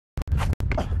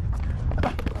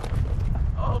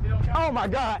Oh my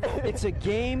God. It's a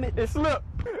game It slipped.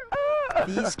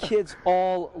 these kids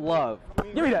all love.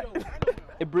 Give me that.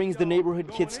 It brings the neighborhood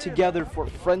kids together for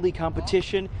friendly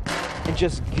competition and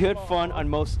just good fun on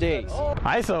most days.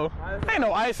 ISO. Ain't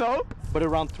no ISO. But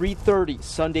around 3:30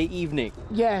 Sunday evening,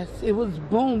 Yes, it was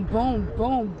boom, boom,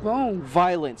 boom, boom.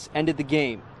 violence ended the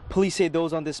game. Police say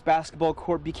those on this basketball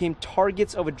court became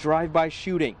targets of a drive-by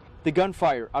shooting. The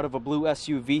gunfire out of a blue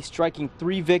SUV striking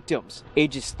 3 victims,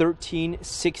 ages 13,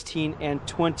 16, and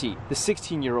 20. The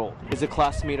 16-year-old is a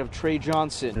classmate of Trey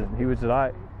Johnson. He was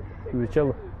alright. He was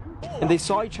chilling. And they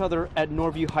saw each other at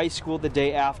Norview High School the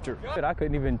day after. I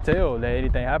couldn't even tell that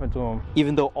anything happened to him.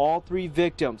 Even though all 3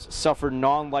 victims suffered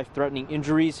non-life-threatening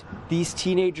injuries, these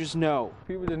teenagers know.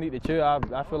 People just need to chill.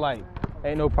 I feel like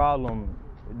ain't no problem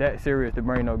that serious to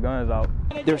bring no guns out.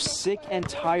 They're sick and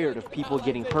tired of people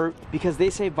getting hurt because they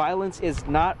say violence is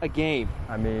not a game.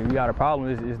 I mean, we got a problem.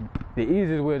 It's the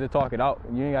easiest way to talk it out.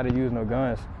 You ain't got to use no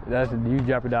guns. That's you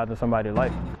jeopardizing somebody's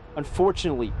life.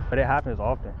 Unfortunately, but it happens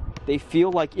often. They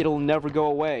feel like it'll never go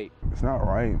away. It's not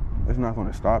right. It's not going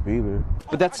to stop either.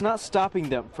 But that's not stopping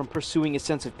them from pursuing a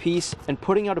sense of peace and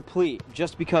putting out a plea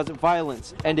just because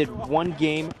violence ended one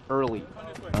game early.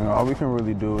 All we can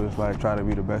really do is like try to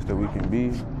be the best that we can be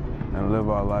and live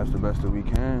our lives the best that we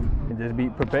can. And just be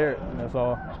prepared. That's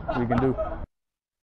all we can do.